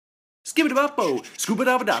skip-a-da-bop-bo,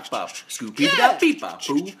 scoop-a-da-ba-da-bop,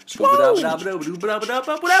 scoop-a-da-beep-bop-boo,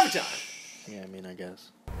 scoop-a-da-ba-da-ba-da-ba-da-ba, whatever time. Yeah, I mean, I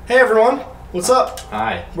guess. Hey everyone, what's up?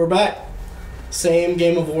 Hi. We're back. Same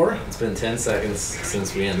game of war. It's been 10 seconds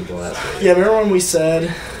since we ended the last video. Yeah, remember when we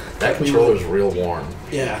said... That controller's real warm.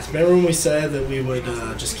 Yeah, remember when we said that we would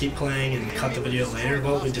just keep playing and cut the video later?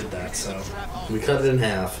 Well, we did that, so... We cut it in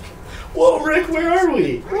half. Whoa, Rick, where are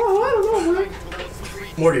we? Oh, I don't know, Rick.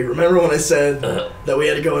 Morty, remember when I said that we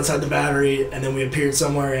had to go inside the battery and then we appeared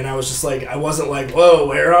somewhere and I was just like, I wasn't like, whoa,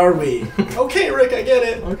 where are we? Okay, Rick, I get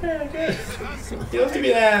it. Okay, I get it. You don't have to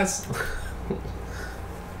be an ass.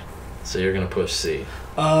 So you're gonna push C?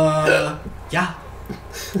 Yeah.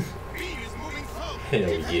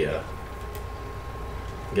 Hell yeah.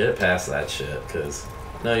 Get it past that shit, cause...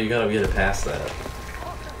 No, you gotta get it past that.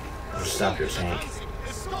 Or stop your tank.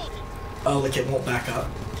 Oh, like it won't back up.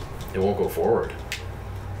 It won't go forward.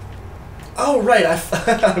 Oh, right,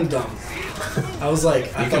 I'm dumb. I was like...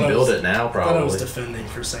 You can build it now, probably. I thought I was defending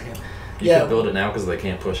for a second. You can build it now because they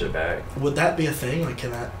can't push it back. Would that be a thing? Like, is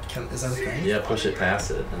that a thing? Yeah, push it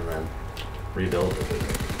past it and then rebuild it.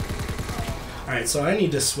 Alright, so I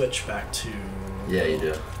need to switch back to... Yeah, you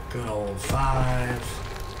do. Good old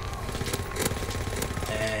 5.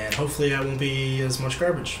 And hopefully I won't be as much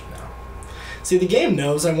garbage now. See, the game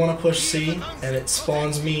knows I want to push C, and it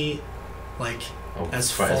spawns me, like,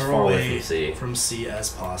 as far away from C as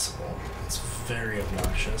possible. It's very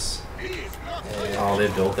obnoxious. And oh, they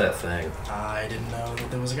built that thing. I didn't know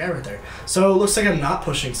that there was a guy right there. So it looks like I'm not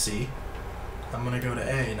pushing C. I'm gonna go to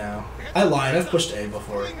A now. I lied, I've pushed A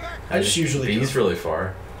before. I just usually B's really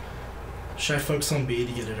far. Should I focus on B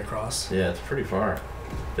to get it across? Yeah, it's pretty far.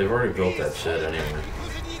 They've already built that shit anyway.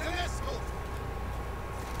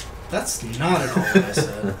 That's not at all what I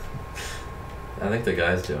said. I think the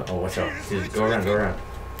guy's doing. Oh, watch out! Dude, go around, go around.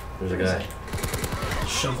 There's a guy.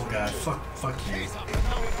 Shovel guy. Fuck you.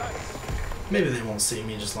 Maybe they won't see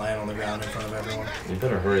me just lying on the ground in front of everyone. You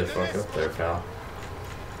better hurry the fuck up there, pal.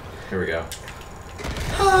 Here we go.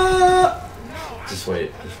 Just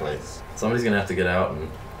wait, just wait. Somebody's gonna have to get out and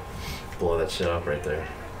blow that shit up right there.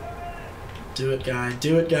 Do it, guy.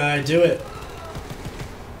 Do it, guy. Do it.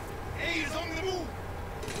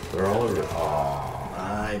 They're all over. Oh,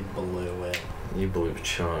 I blew it. You blew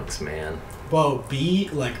chunks, man. Whoa, B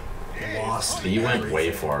like lost. B went way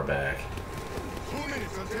far back. 2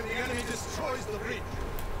 minutes until the enemy destroys the bridge.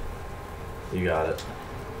 You got it.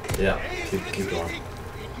 Yeah, keep going.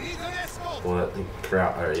 Well,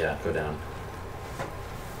 crowd. Or yeah, go down.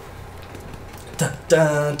 Oh,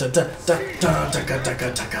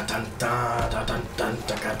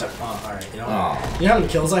 alright, you know what? Oh. You know how many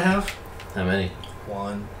kills I have? How many?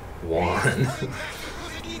 1.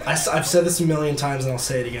 I've said this a million times and I'll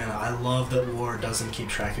say it again. I love that war doesn't keep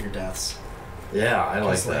track of your deaths. Yeah, I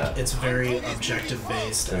like that. It's very objective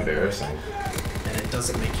based. It's embarrassing. And it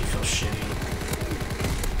doesn't make you feel shitty.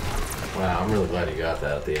 Wow, I'm really glad you got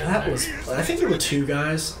that at the end. That was... I think there were 2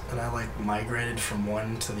 guys, and I like migrated from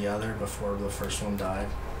one to the other before the first one died.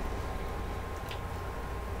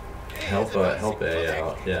 Help A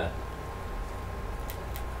out, yeah.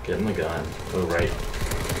 Get him the gun. Go right.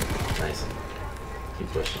 Nice.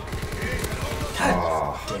 Keep pushing.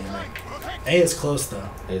 God damn it. A is close though.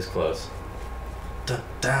 A is close. I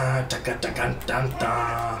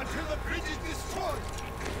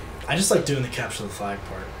just like doing the capture the flag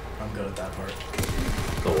part. I'm good at that part.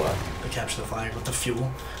 The what? The capture the flag with the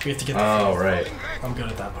fuel. We have to get the fuel. Oh, right. I'm good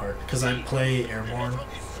at that part. Because I play airborne.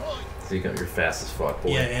 So you're fast as fuck, boy.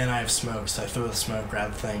 Yeah, and I have smoke, so I throw the smoke,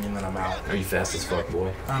 grab the thing, and then I'm out. Are you fast as fuck,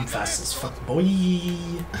 boy? I'm fast as fuck, boy.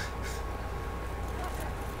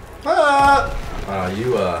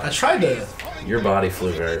 I tried to... Your body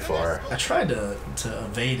flew very far. I tried to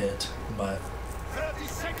evade it, but...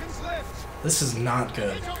 This is not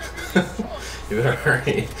good. You better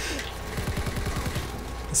hurry.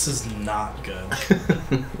 This is not good.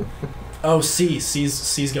 Oh, C's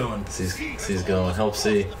going. C's going. Help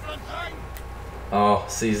C. Oh,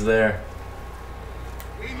 C's there.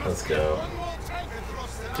 Let's go.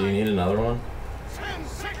 Do you need another one?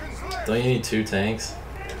 Don't you need 2 tanks?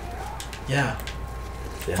 Yeah.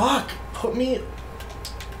 Fuck! Put me...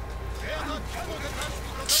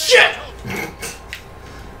 Shit!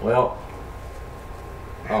 Well...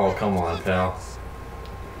 Oh, come on, pal.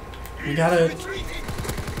 You gotta...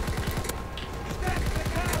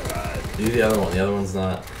 Do the other one. The other one's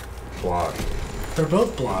not blocked. They're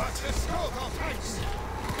both blocked.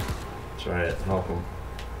 Try it. Help them.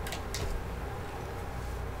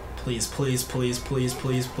 Please, please, please, please,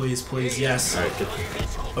 please, please, please. Yes. Alright, get...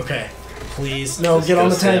 Okay. Please. No, get on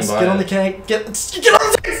the tanks. Get on the tank. Get on the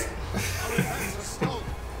tanks!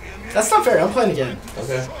 That's not fair. I'm playing again.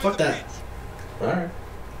 Okay. Fuck that. Alright.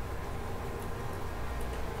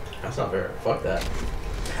 That's not fair. Fuck that.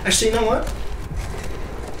 Actually, you know what?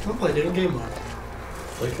 I'll play different game mode.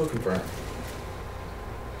 Play Kill Confirm.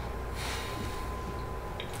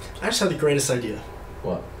 I just had the greatest idea.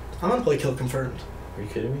 What? I'm gonna play Kill Confirmed. Are you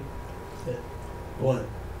kidding me? What?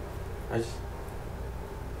 I just...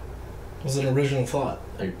 It was an original thought.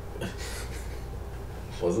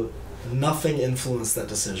 Was it? Nothing influenced that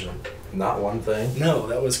decision. Not one thing? No,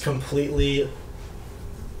 that was completely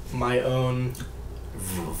my own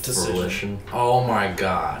decision. Volition. Oh my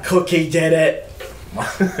god. Cookie did it.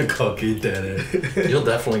 Cookie did it. You'll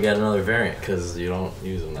definitely get another variant because you don't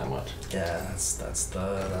use them that much. Yeah, that's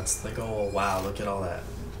the goal. Wow, look at all that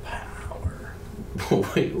power.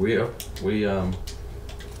 we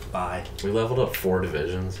Bye. leveled up 4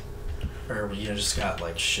 divisions. Or we just got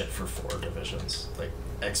like shit for 4 divisions, like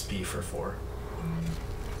XP for 4.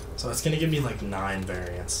 So it's gonna give me like 9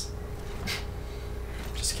 variants.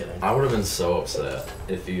 Just kidding. I would have been so upset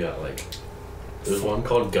if you got like... There's one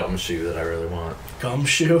called Gumshoe that I really want.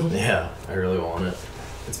 Gumshoe? Yeah, I really want it.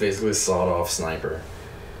 It's basically a sawed-off sniper.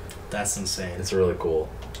 That's insane. It's really cool.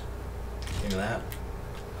 Give me that.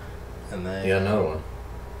 And then... You got another one.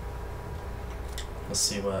 Let's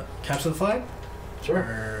see what... Capture the flag? Sure.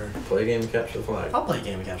 Or... Play a game and capture the flag. I'll play a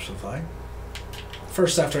game of Capture the Flag.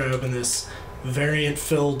 First, after I open this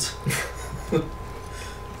variant-filled...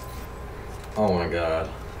 Oh my god.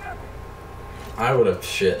 I would have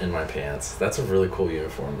shit in my pants. That's a really cool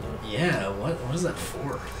uniform, though. Yeah, what is that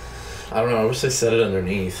for? I don't know. I wish they said it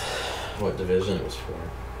underneath what division it was for.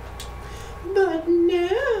 But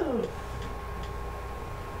no.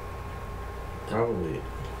 Probably.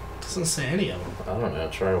 Doesn't say any of them. I don't know.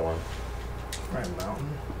 Try one. Right, mountain?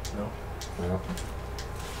 No. No.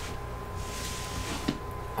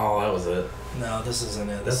 Oh, that was it. No, this isn't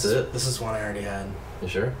it. That's it? This is one I already had. You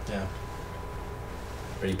sure? Yeah.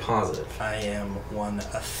 Are you positive? I am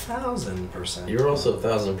 1,000%. You're also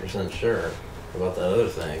 1,000% sure about that other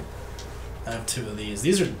thing. I have 2 of these.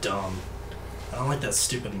 These are dumb. I don't like that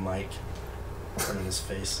stupid mic in his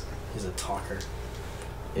face. He's a talker.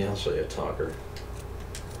 Yeah, I'll show you a talker.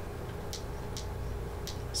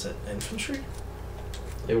 Is it infantry?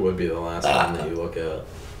 It would be the last one that you look at.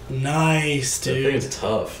 Nice, That dude. thing's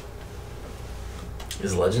tough.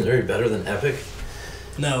 Is Legendary better than Epic?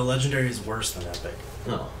 No, Legendary is worse than Epic.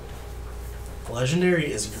 No.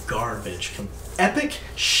 Legendary is garbage. Epic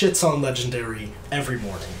shits on Legendary every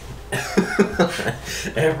morning.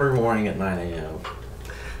 Every morning at 9 a.m.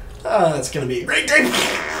 It's gonna be a great day.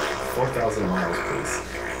 4,000 miles, please.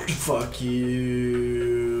 Fuck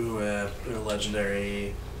you,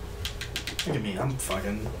 Legendary. Look at me, I'm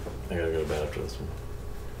fucking... I gotta go to bed after this one.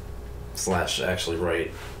 / actually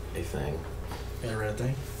write a thing. You got a red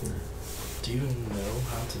thing? Yeah. Do you know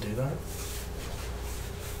how to do that?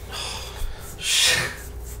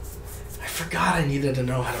 I forgot I needed to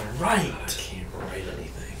know how to I write. can't write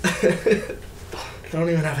anything. I don't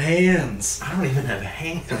even have hands. I don't even have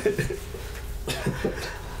hands.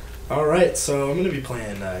 Alright, so I'm going to be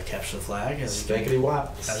playing Capture the Flag. As Spankity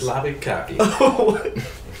wop. Sloppy cocky.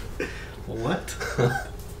 What?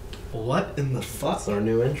 What in the fuck? That's our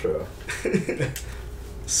new intro.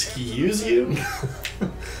 Excuse you?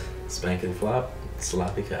 Spankity flop.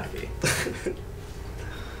 Sloppy cocky.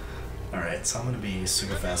 Alright, so I'm going to be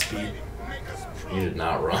super fast speed. You did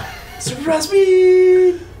not run. Super fast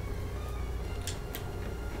speed!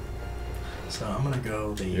 So I'm going to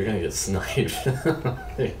go the... You're gonna get sniped.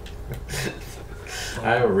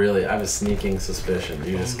 I have a sneaking suspicion.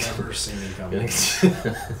 You'll never see me coming.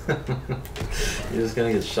 You're just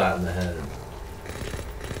gonna get shot in the head.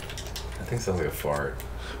 I think it sounds like a fart.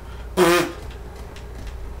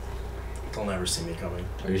 They'll never see me coming.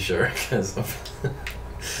 Are you sure? Because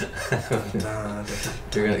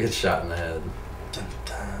you're gonna get shot in the head.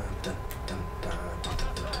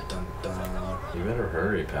 You better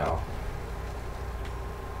hurry, pal.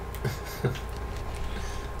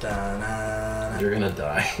 You're gonna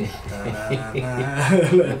die.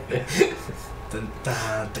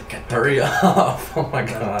 Hurry up! Oh my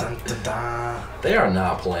god. They are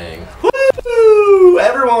not playing. Woo!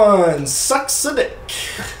 Everyone sucks a dick.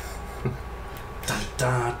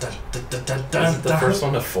 This is the first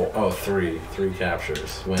one to 3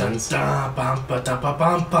 captures. Wins. You're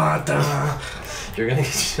gonna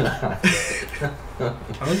get shot. I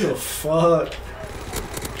don't give a fuck.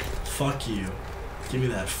 Fuck you. Give me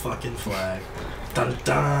that fucking flag. Oh,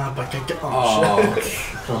 shit.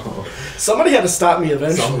 Oh. Somebody had to stop me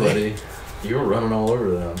eventually. Somebody. You were running all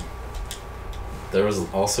over them. There was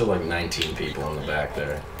also like 19 people in the back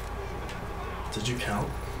there. Did you count?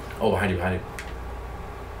 Oh, behind you, behind you.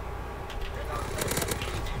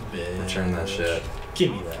 Bitch. Return that shit.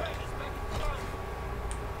 Give me that.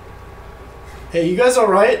 Hey, you guys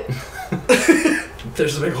alright?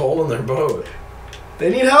 There's a big hole in their boat. They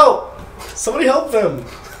need help! Somebody help them!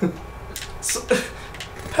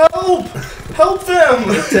 Help! Help them!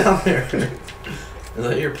 Get down there. Is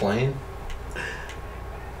that your plane?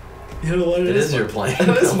 You know what? It is your plane. It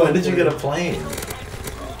is my When did you get a plane. plane?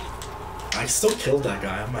 I still killed that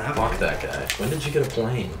guy. I'm happy. Fuck that guy. When did you get a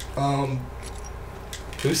plane?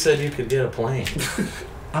 Who said you could get a plane?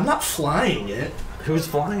 I'm not flying it. Who's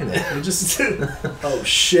flying it? I just oh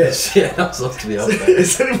shit. Yeah, I'm supposed to be up there.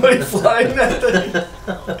 Is anybody flying that thing?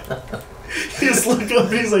 He just looked up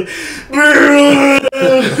and he's like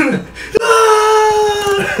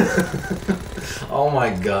Oh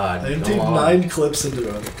my god. I Come take on. 9 clips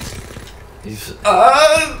into him.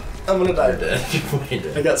 I'm gonna die. You're dead. You're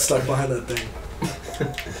dead. I got stuck behind that thing.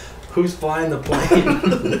 Who's flying the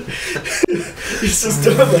plane? He's just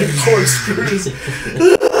doing like corkscrews.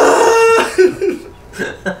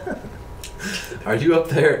 Are you up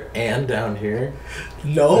there and down here?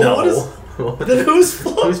 No. What is, then who's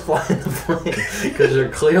flying? Who's flying the plane? Because you're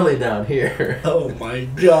clearly down here. Oh my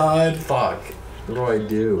god. Fuck. What do I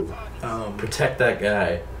do? Protect that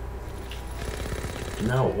guy.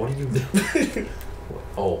 No, what are you doing?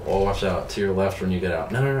 Oh, watch out. To your left when you get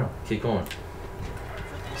out. No. Keep going.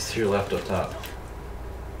 It's to your left up top.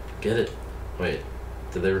 Get it. Wait.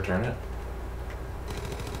 Did they return it?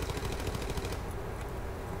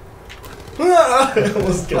 I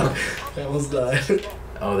almost got. I almost died.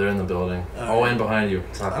 Oh, they're in the building. Oh, and behind you.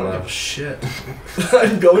 Top I don't give a left. shit.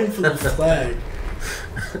 I'm going for the flag.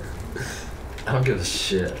 I don't give a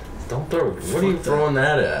shit. Don't throw. What are you Fuck throwing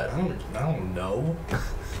that at? I don't know.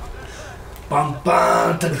 Bum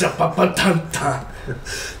bum da da ba ba dum da.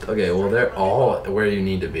 Okay, well they're all where you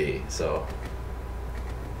need to be. So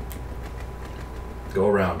go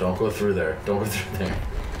around. Don't go through there. Don't go through there.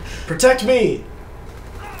 Protect me.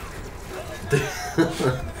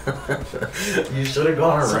 You should have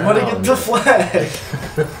gone around. Somebody get the flag.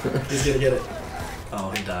 He's gonna get it. Oh,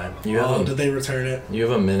 he died. Did they return it? You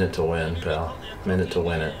have a minute to win, pal. Minute to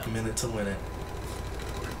win it. A minute to win it.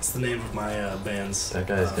 It's the name of my band's. That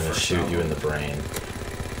guy's gonna shoot album. you in the brain.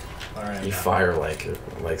 All right. You fire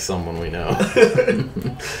like someone we know.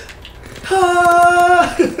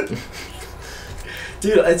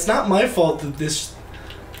 Dude, it's not my fault that this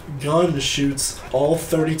gun shoots all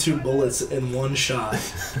 32 bullets in one shot.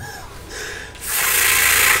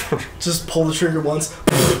 Just pull the trigger once.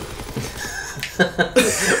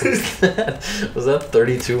 Was that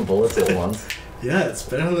 32 bullets at once? Yeah, it's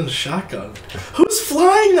better than a shotgun. Who's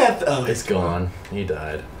flying that? Oh, It's gone. He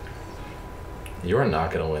died. You are not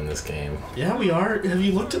gonna win this game. Yeah, we are. Have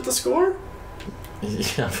you looked at the score?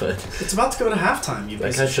 Yeah, but It's about to go to halftime. You that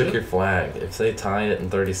piece guy of took shit. your flag. If they tie it in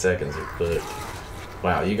 30 seconds, you're cooked.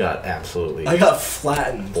 Wow, you got absolutely I got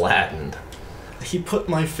flattened. flattened. He put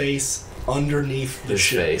my face underneath the His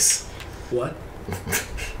ship. face. What?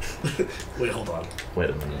 Wait, hold on. Wait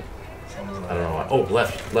a minute. I don't know why. Oh,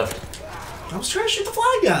 left. I was trying to shoot the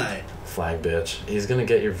flag guy. Flag bitch. He's gonna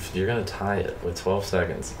get your. You're gonna tie it with 12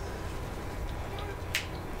 seconds.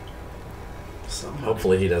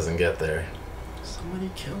 Hopefully he doesn't get there. Somebody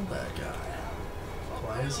killed that guy.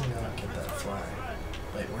 Why does he not get that flag?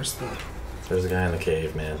 Wait, where's the There's a guy in the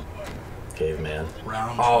cave, man. Caveman.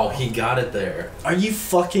 round? Oh, he got it there. Are you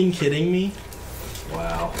fucking kidding me?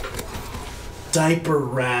 Wow. Diaper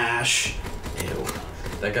rash. Ew.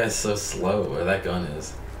 That guy's so slow, or that gun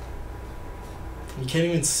is. You can't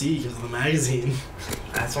even see because of the magazine.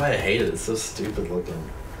 That's why I hate it. It's so stupid looking.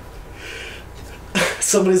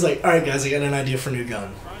 Somebody's like, alright guys, I got an idea for a new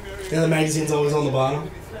gun. And the magazine's always on the bottom.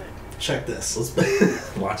 Check this.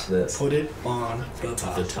 Let's watch this. Put it on the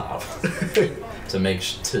top. The top.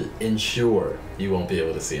 to ensure you won't be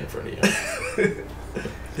able to see in front of you.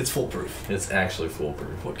 It's foolproof. It's actually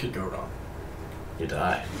foolproof. What could go wrong? You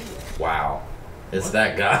die. Wow. It's What?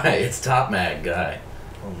 that guy. It's Top Mag guy.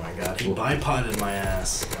 Oh my god, he bipoded my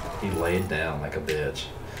ass. He laid down like a bitch.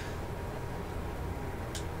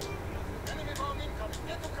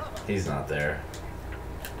 He's not there.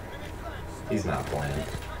 He's not playing.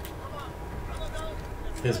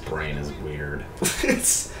 His brain is weird.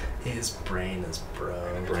 His brain is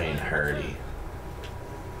broke. Brain hurty.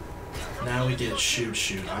 Now we get shoot.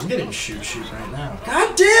 I'm getting shoot right now.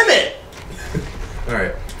 God damn it!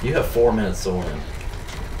 Alright, you have 4 minutes to win.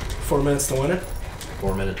 4 minutes to win it?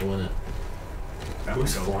 4 minutes to win it. I'm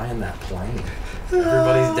Who's going. flying that plane?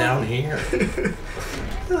 Everybody's down here.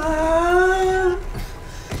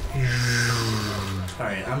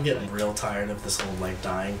 Alright, I'm getting real tired of this whole, like,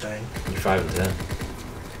 dying thing. You're 5 and 10.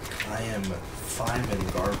 I am 5 in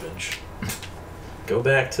garbage. Go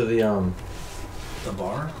back to the The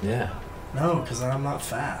bar? Yeah. No, because I'm not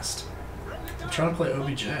fast. I'm trying to play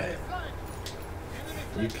OBJ.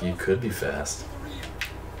 You could be fast.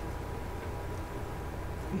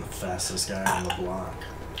 I'm the fastest guy on the block.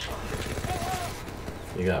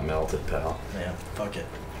 You got melted, pal. Yeah, fuck it.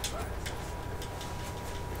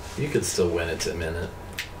 You could still win it to a minute.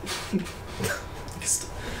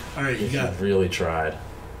 Alright, you got really tried.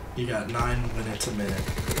 you got 9 minutes a minute.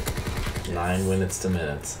 9 minutes to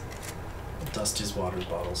minutes. Dusty's water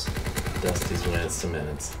bottles. Dusty's minutes to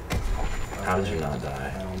minutes. How did you not I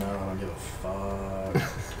die? don't know, I don't give a fuck.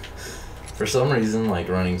 For some reason, like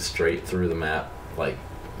running straight through the map, like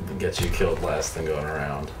gets you killed less than going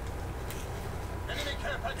around.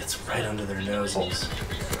 It's right under their noses.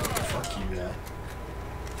 Fuck you, guy.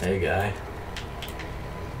 Hey, guy.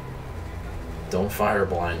 Don't fire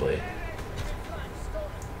blindly.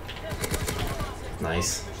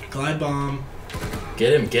 Nice. Glide bomb.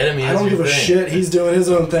 Get him, get him. He I has don't your give a thing. shit. He's doing his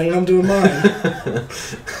own thing. I'm doing mine.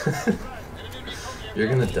 You're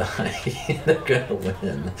gonna die. They're gonna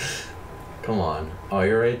win. Come on. Oh,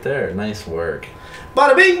 you're right there. Nice work.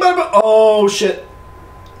 Bada bing, bada bing. Oh shit.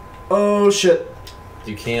 Oh shit.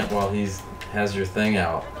 You can't while he's has your thing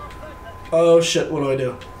out. Oh shit. What do I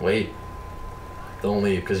do? Wait. Don't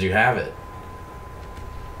leave, because you have it.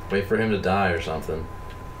 Wait for him to die or something.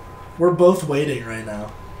 We're both waiting right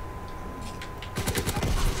now.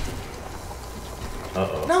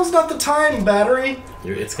 Uh-oh. Now's not the time, battery.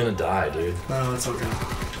 It's gonna die, dude. No, it's okay.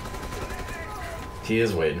 He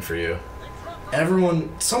is waiting for you. Everyone,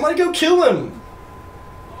 somebody go kill him.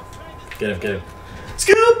 Get him, get him.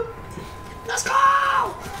 Scoop. Let's go.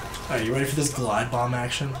 Alright, you ready for this glide bomb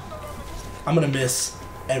action? I'm gonna miss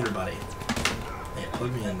everybody. Yeah,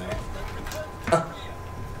 plug me in there.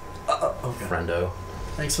 Okay. Friendo.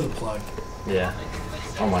 Thanks for the plug. Yeah.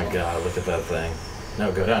 Oh my god, look at that thing.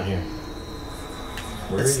 No, go down here.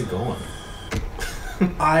 Where are you going?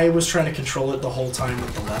 I was trying to control it the whole time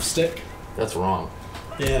with the left stick. That's wrong.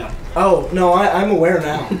 Yeah. Oh, no, I'm aware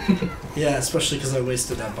now. Yeah, especially because I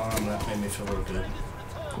wasted that bomb. That made me feel real good.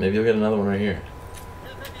 Maybe you'll get another one right here.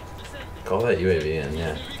 Call that UAV in,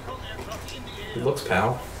 yeah. Good looks,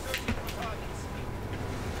 pal.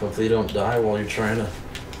 Hopefully you don't die while you're trying to...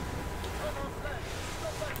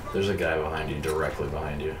 There's a guy behind you, directly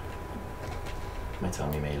behind you. My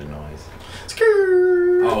tummy made a noise.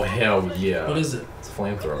 Skrrr. Oh, hell yeah. What is it? It's a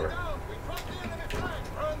flamethrower.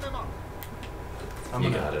 I'm You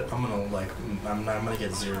gonna, got it. I'm gonna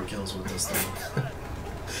get 0 kills with this thing.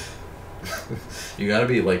 You gotta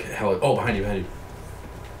be like hell. Oh, behind you, behind you.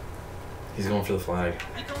 He's going for the flag.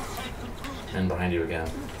 And behind you again.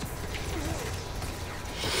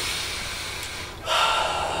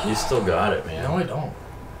 You still got it, man. No, I don't.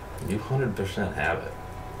 You 100% have it.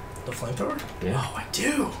 The flamethrower? Yeah. Oh, I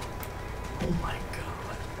do. Oh my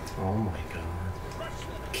god. Oh my god.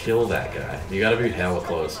 Kill that guy. You gotta be hella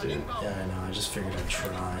close, dude. Yeah, I know. I just figured I'd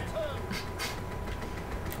try.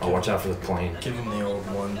 Oh, watch out for the plane. Give him the old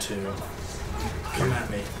 1-2. Come at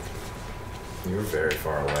me. You're very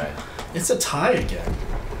far away. It's a tie again.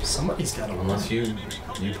 Somebody's got to win. Unless you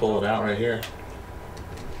pull it out right here.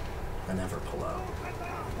 I never pull out.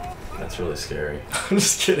 That's really scary. I'm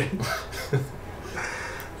just kidding.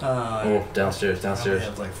 Oh, downstairs, I downstairs.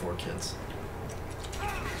 have like 4 kids.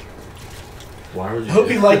 Why would you? Hope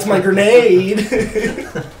he liked my grenade. He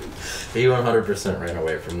 100% ran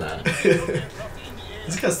away from that.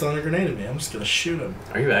 This guy's throwing a grenade at me. I'm just gonna shoot him.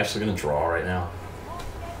 Are you actually gonna draw right now?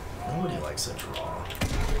 Nobody likes a draw.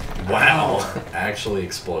 Wow! Actually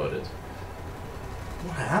exploded.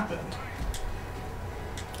 What happened?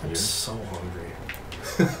 I'm You- so hungry.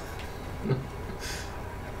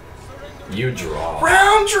 You draw.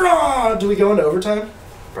 Round draw! Do we go into overtime?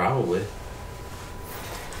 Probably.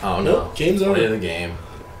 Oh no. Nope, game's over. Play the game.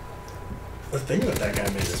 The thing that guy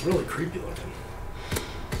made is really creepy looking.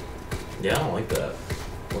 Yeah, I don't like that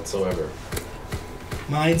whatsoever.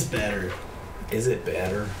 Mine's better. Is it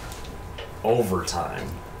better? Overtime.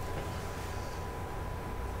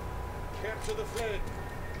 Capture the Fed.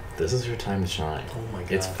 This is your time to shine. Oh my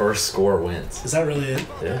god. It's first score wins. Is that really it?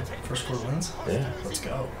 Yeah. First score wins? Yeah. Let's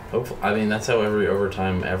go. Hopefully, I mean, that's how every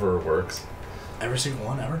overtime ever works. Every single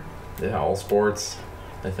one ever? Yeah, all sports,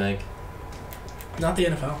 I think. Not the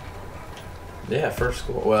NFL. Yeah, first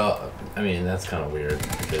score. Well, I mean, that's kind of weird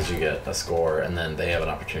because you get a score and then they have an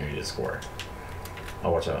opportunity to score.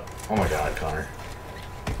 Oh, watch out. Oh my god, Connor.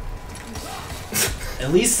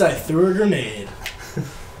 At least I threw a grenade.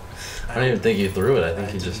 I don't even think you threw it. I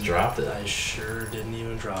think you just dropped it. I sure didn't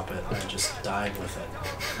even drop it. I just died with it.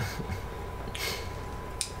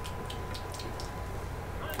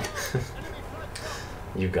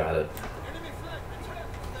 You got it.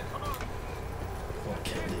 I want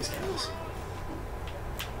to kill these guys.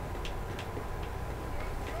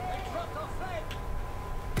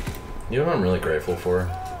 You know what I'm really grateful for?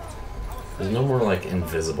 There's no more, like,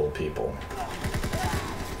 invisible people.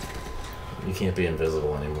 You can't be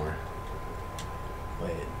invisible anymore.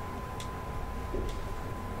 Wait.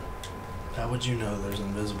 How would you know there's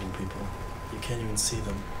invisible people? You can't even see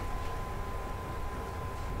them.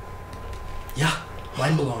 Yeah,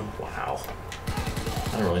 mind blown. Wow.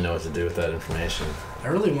 I don't really know what to do with that information. I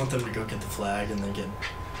really want them to go get the flag and then get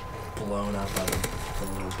blown up by the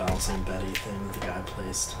little bouncing Betty thing that the guy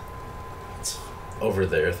placed. It's Over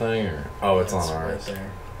their thing, or? Oh, it's on right ours.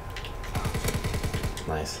 there.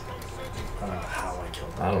 Nice. I don't know how I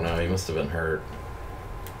killed him. I don't know, he must have been hurt.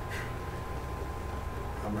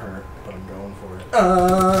 I'm hurt, but I'm going for it.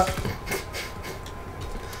 I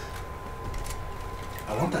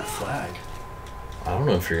want that flag. I don't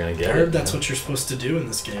know if you're gonna I get it. heard that's what you're supposed to do in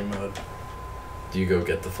this game mode. Do you go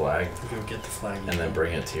get the flag? You go get the flag. And then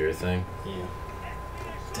bring it to your thing? Yeah.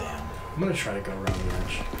 Damn. I'm gonna try to go around the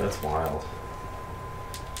edge. That's wild.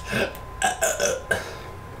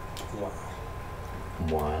 Wow.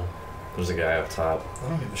 Wow. There's a guy up top. I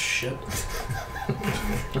don't give a shit.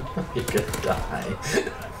 You're gonna die.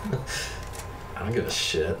 I don't give a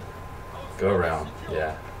shit. Go around.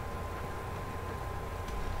 Yeah.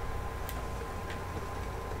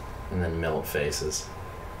 And then melt faces.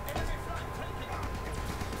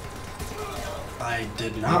 I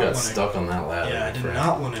did You not got want stuck on that ladder. Yeah, I my did friend.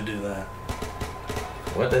 not want to do that.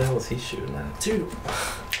 What the hell is he shooting at? Dude,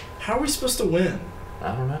 how are we supposed to win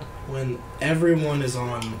I don't know. when everyone is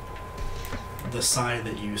on the side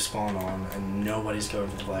that you spawn on and nobody's going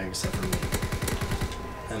for the flag except for me?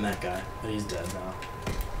 And that guy. But he's dead now.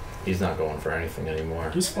 He's not going for anything anymore.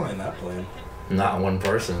 Who's flying that plane? Not one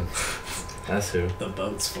person. That's who. The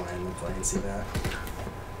boat's flying the plane, see that?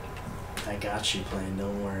 I got you, plane,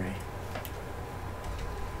 don't worry.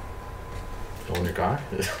 Go in your car?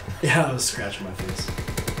 Yeah, I was scratching my face.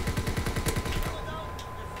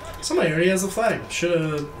 Somebody already has a flag. I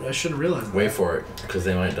should have realized that. Wait for it, because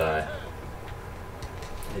they might die.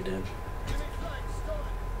 They did.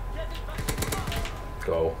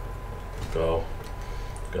 Go. Go.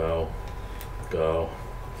 Go. Go.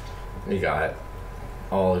 You got it.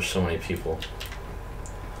 Oh, there's so many people.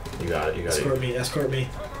 You got it, you got Escort it. me, escort me.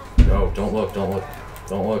 Go, don't look, don't look.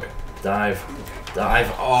 Don't look. Dive.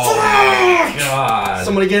 Dive. Oh my god.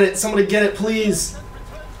 Somebody get it, please.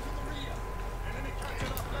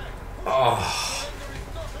 Oh.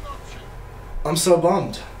 I'm so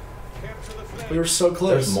bummed. We were so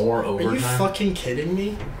close. There's more Are you overtime. fucking kidding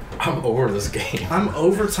me? I'm over this game. I'm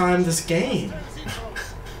overtime this game.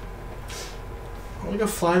 I want to go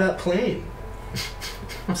fly that plane.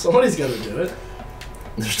 Somebody's got to do it.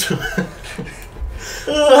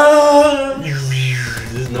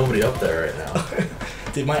 There's nobody up there right now.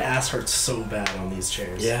 Dude, my ass hurts so bad on these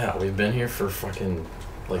chairs. Yeah, we've been here for fucking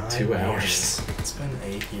like 2 9 hours. years. It's been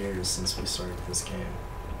 8 years since we started this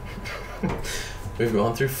game. We've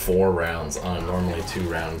gone through 4 rounds on a normally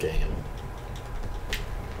 2-round game.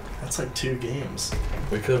 That's like 2 games.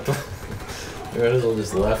 We could have. We might as well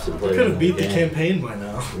just left and We played. could have beat another the game. campaign by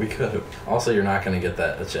now. We could have. Also, you're not going to get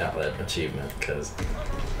that achievement because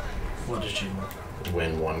What did you know?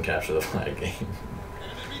 win 1 capture the flag game.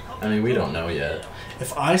 I mean, we don't know yet.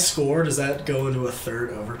 If I score, does that go into a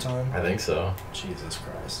 3rd overtime? I think so. Jesus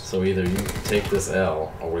Christ. So either you take this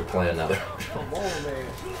L or we play another.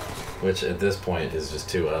 Which at this point is just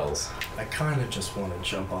 2 L's. I kind of just want to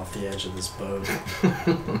jump off the edge of this boat.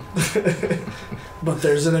 But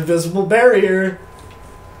there's an invisible barrier.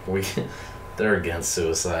 They're against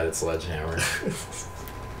suicide at Sledgehammer.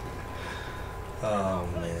 Oh,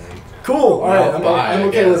 man. Cool. All right, Well, I'm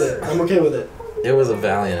okay with it. I'm okay with it. It was a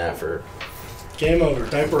valiant effort. Game over.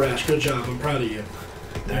 Diaper rash. Good job. I'm proud of you.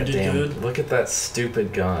 You did Damn, good. look at that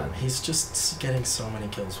stupid gun. He's just getting so many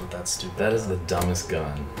kills with that stupid. That is the dumbest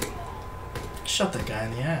gun. Shot that guy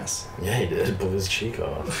in the ass. Yeah, he did. Blew his cheek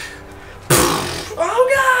off. Oh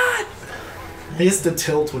God! He has to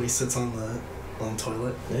tilt when he sits on the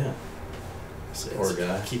toilet. Yeah. So Poor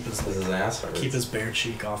guy. Keep his ass hurts. keep his bare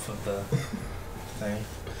cheek off of the thing.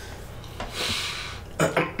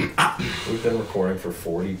 We've been recording for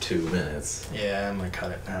 42 minutes. Yeah, I'm gonna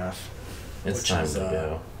cut it in half. It's Which time is, to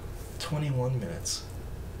go. 21 minutes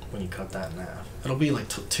when you cut that in half. It'll be like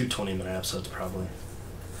 2 20-minute episodes probably.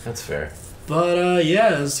 That's fair. But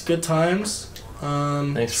yeah, it's good times.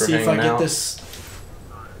 Thanks for see if I hanging get out. this.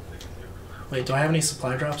 Wait, do I have any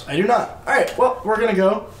supply drops? I do not. Alright, well, we're gonna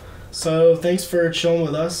go. So, thanks for chilling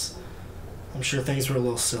with us. I'm sure things were a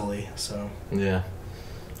little silly, so. Yeah.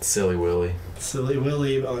 Silly Willy. Silly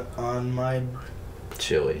Willy on my.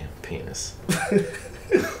 Chili penis.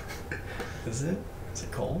 Is it? Is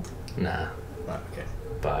it cold? Nah. Oh, okay.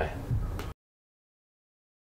 Bye.